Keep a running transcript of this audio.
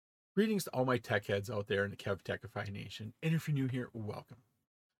Greetings to all my tech heads out there in the KevTechify Nation, and if you're new here, welcome.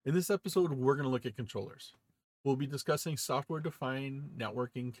 In this episode, we're going to look at controllers. We'll be discussing software-defined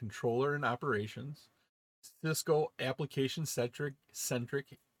networking controller and operations, Cisco application-centric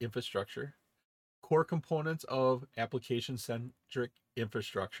infrastructure, core components of application-centric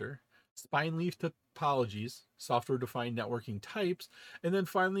infrastructure, spine leaf topologies, software-defined networking types, and then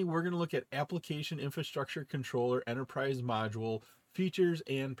finally, we're going to look at application infrastructure controller enterprise module features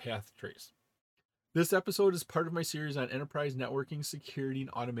and path trace. This episode is part of my series on enterprise networking, security, and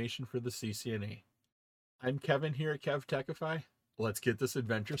automation for the CCNA. I'm Kevin here at KevTechify. Let's get this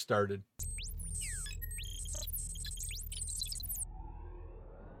adventure started.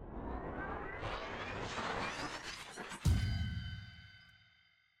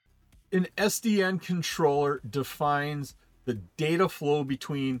 An SDN controller defines the data flow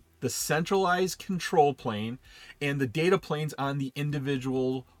between the centralized control plane and the data planes on the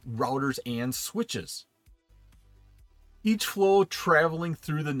individual routers and switches. Each flow traveling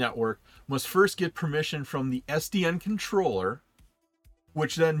through the network must first get permission from the SDN controller,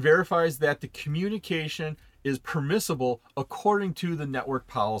 which then verifies that the communication is permissible according to the network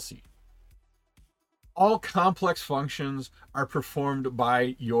policy. All complex functions are performed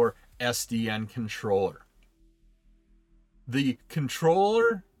by your SDN controller. The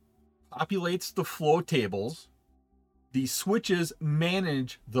controller populates the flow tables. The switches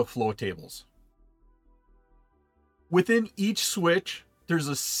manage the flow tables. Within each switch, there's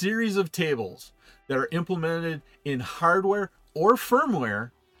a series of tables that are implemented in hardware or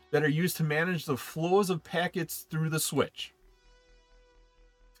firmware that are used to manage the flows of packets through the switch.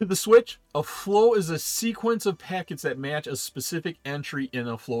 To the switch, a flow is a sequence of packets that match a specific entry in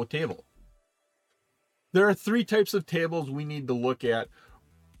a flow table. There are three types of tables we need to look at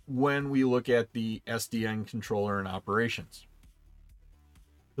when we look at the SDN controller and operations.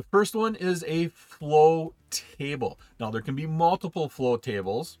 The first one is a flow table. Now, there can be multiple flow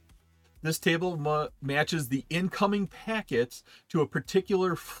tables. This table matches the incoming packets to a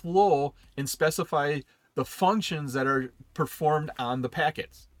particular flow and specify the functions that are performed on the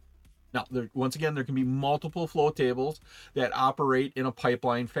packets. Now, once again, there can be multiple flow tables that operate in a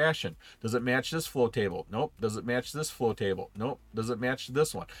pipeline fashion. Does it match this flow table? Nope. Does it match this flow table? Nope. Does it match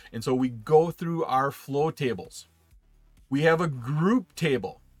this one? And so we go through our flow tables. We have a group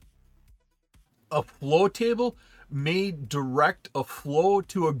table. A flow table may direct a flow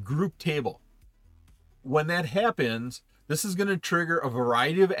to a group table. When that happens, this is going to trigger a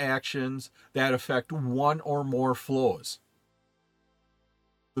variety of actions that affect one or more flows.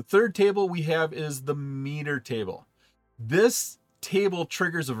 The third table we have is the meter table. This table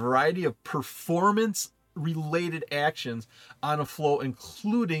triggers a variety of performance-related actions on a flow,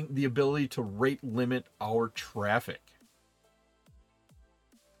 including the ability to rate limit our traffic.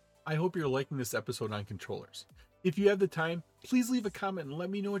 I hope you're liking this episode on controllers. If you have the time, please leave a comment and let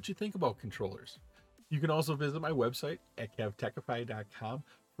me know what you think about controllers. You can also visit my website at KevTechify.com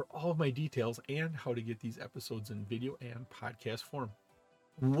for all of my details and how to get these episodes in video and podcast form.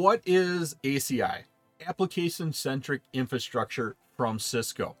 What is ACI? Application-centric infrastructure from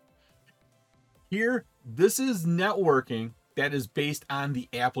Cisco. Here, this is networking that is based on the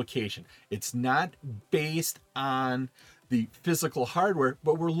application. It's not based on the physical hardware,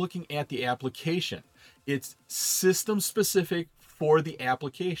 but we're looking at the application. It's system specific for the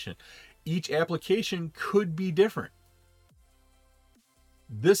application. Each application could be different.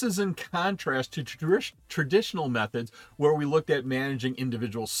 This is in contrast to traditional methods where we looked at managing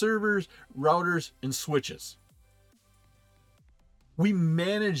individual servers, routers, and switches. We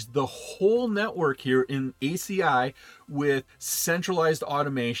manage the whole network here in ACI with centralized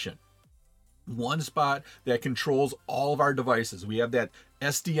automation. One spot that controls all of our devices. We have that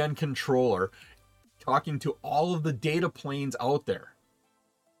SDN controller talking to all of the data planes out there.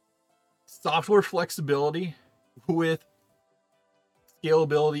 Software flexibility with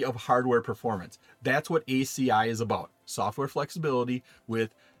scalability of hardware performance. That's what ACI is about. Software flexibility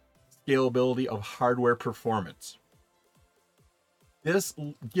with scalability of hardware performance. This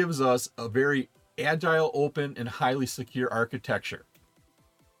gives us a very agile, open, and highly secure architecture.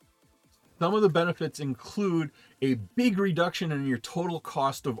 Some of the benefits include a big reduction in your total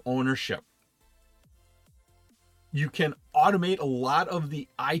cost of ownership. You can automate a lot of the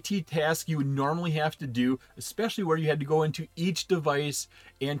IT tasks you would normally have to do, especially where you had to go into each device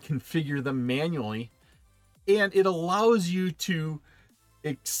and configure them manually. And it allows you to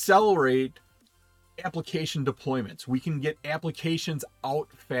accelerate application deployments. We can get applications out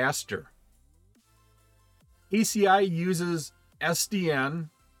faster. ACI uses SDN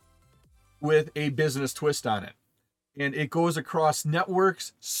with a business twist on it. And it goes across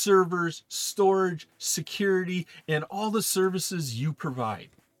networks, servers, storage, security, and all the services you provide.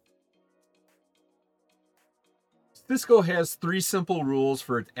 Cisco has 3 simple rules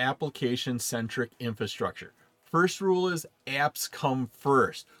for its application-centric infrastructure. First rule is apps come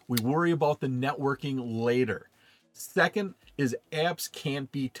first. We worry about the networking later. Second is apps can't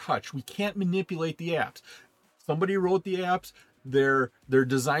be touched. We can't manipulate the apps. Somebody wrote the apps. They're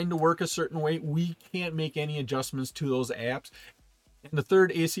designed to work a certain way. We can't make any adjustments to those apps. And the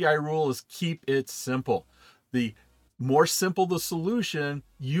third ACI rule is keep it simple. The more simple the solution,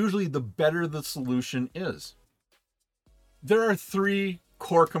 usually the better the solution is. There are 3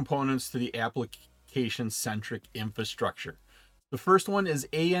 core components to the application-centric infrastructure. The first one is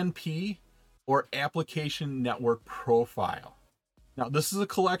ANP, or Application Network Profile. Now, this is a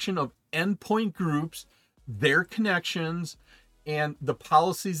collection of endpoint groups, their connections, and the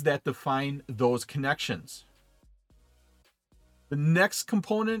policies that define those connections. The next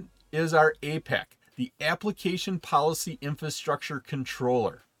component is our APEC, the Application Policy Infrastructure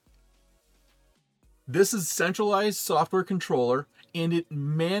Controller. This is a centralized software controller, and it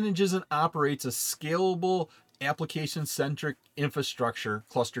manages and operates a scalable application-centric infrastructure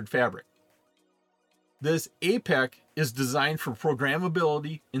clustered fabric. This APEC is designed for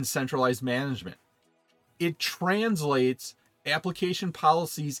programmability and centralized management. It translates application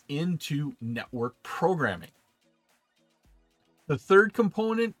policies into network programming. The third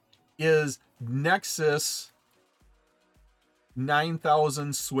component is Nexus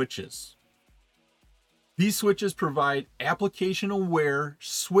 9000 switches. These switches provide application-aware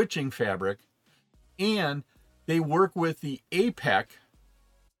switching fabric, and they work with the APEC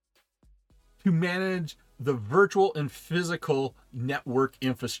to manage the virtual and physical network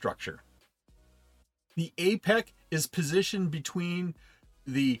infrastructure. The APEC is positioned between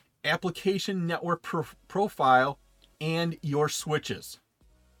the application network profile and your switches.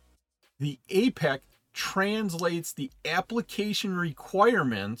 The APEC translates the application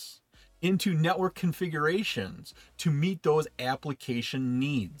requirements into network configurations to meet those application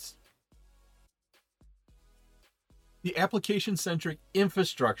needs. The application-centric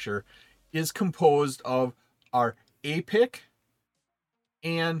infrastructure is composed of our APEC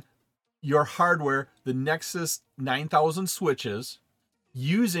and your hardware, the Nexus 9000 switches,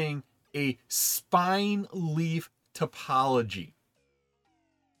 using a spine leaf topology.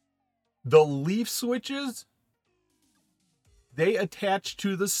 The leaf switches, they attach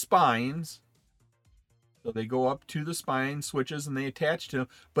to the spines. So they go up to the spine switches and they attach to them,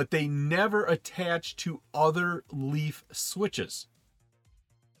 but they never attach to other leaf switches.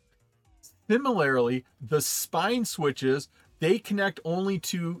 Similarly, the spine switches, they connect only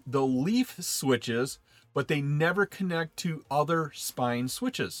to the leaf switches, but they never connect to other spine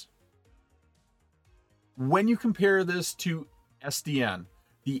switches. When you compare this to SDN,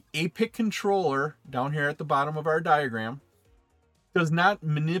 the APIC controller down here at the bottom of our diagram does not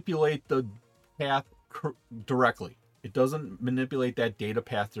manipulate the path directly. It doesn't manipulate that data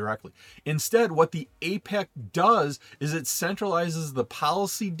path directly. Instead, what the APEC does is it centralizes the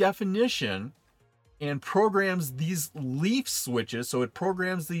policy definition and programs these leaf switches. So it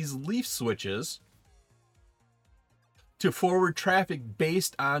programs these leaf switches to forward traffic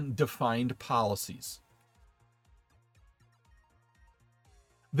based on defined policies.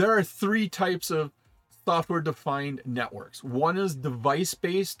 There are 3 types of software-defined networks. One is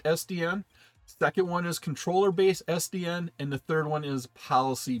device-based SDN. Second one is controller-based SDN, and the third one is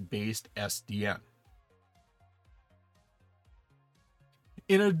policy-based SDN.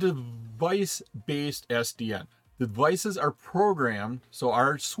 In a device-based SDN, the devices are programmed, so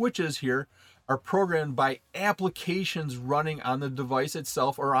our switches here are programmed by applications running on the device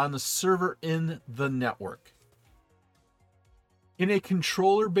itself or on the server in the network. In a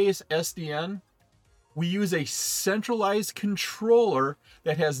controller-based SDN, we use a centralized controller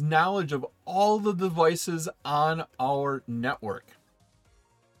that has knowledge of all the devices on our network.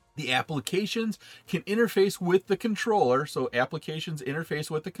 The applications can interface with the controller, so applications interface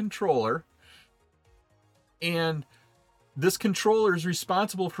with the controller, and this controller is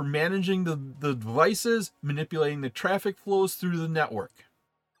responsible for managing the devices, manipulating the traffic flows through the network.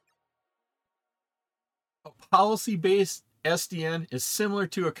 A policy-based SDN is similar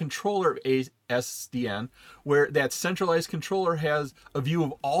to a controller SDN, where that centralized controller has a view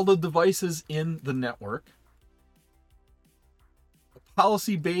of all the devices in the network. A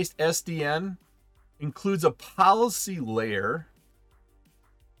policy-based SDN includes a policy layer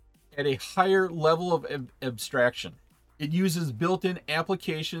at a higher level of abstraction. It uses built-in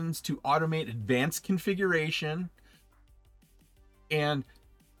applications to automate advanced configuration, and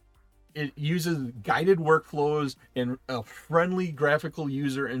It uses guided workflows and a friendly graphical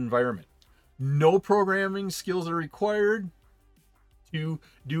user environment. No programming skills are required to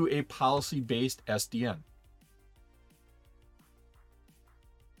do a policy-based SDN.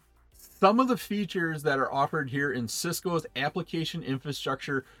 Some of the features that are offered here in Cisco's Application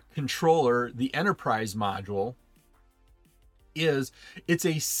Infrastructure Controller, the Enterprise module, is it's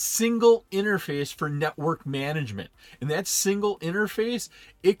a single interface for network management. And that single interface,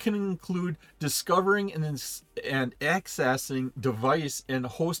 it can include discovering and accessing device and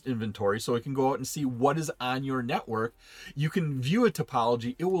host inventory, so it can go out and see what is on your network. You can view a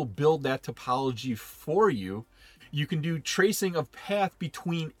topology. It will build that topology for you. You can do tracing of path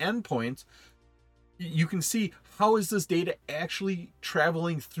between endpoints. You can see, how is this data actually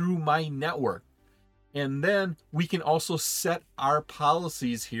traveling through my network? And then we can also set our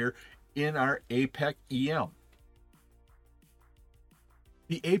policies here in our APEC EM.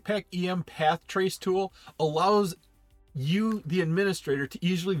 The APEC EM path trace tool allows you, the administrator, to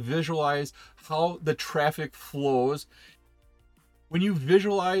easily visualize how the traffic flows. When you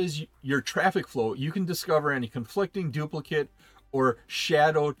visualize your traffic flow, you can discover any conflicting, duplicate, or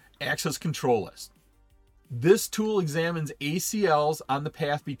shadowed access control list. This tool examines ACLs on the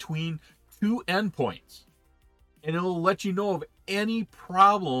path between two endpoints, and it'll let you know of any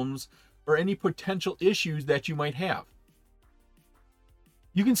problems or any potential issues that you might have.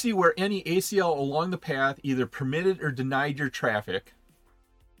 You can see where any ACL along the path either permitted or denied your traffic.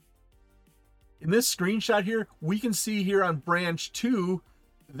 In this screenshot here, we can see here on branch 2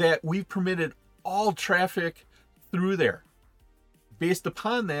 that we've permitted all traffic through there. Based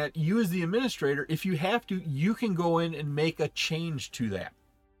upon that, you as the administrator, if you have to, you can go in and make a change to that.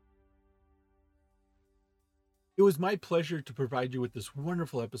 It was my pleasure to provide you with this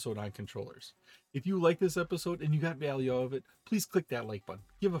wonderful episode on controllers. If you like this episode and you got value out of it, please click that like button,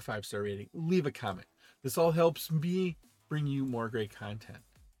 give a 5-star rating, leave a comment. This all helps me bring you more great content.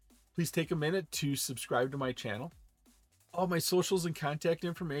 Please take a minute to subscribe to my channel. All my socials and contact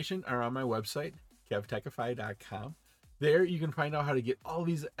information are on my website, KevTechify.com. There you can find out how to get all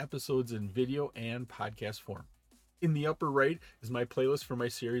these episodes in video and podcast form. In the upper right is my playlist for my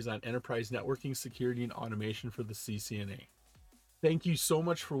series on enterprise networking, security, and automation for the CCNA. Thank you so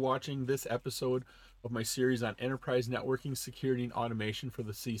much for watching this episode of my series on enterprise networking, security, and automation for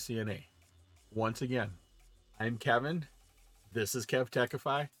the CCNA. Once again, I'm Kevin. This is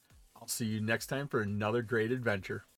KevTechify. I'll see you next time for another great adventure.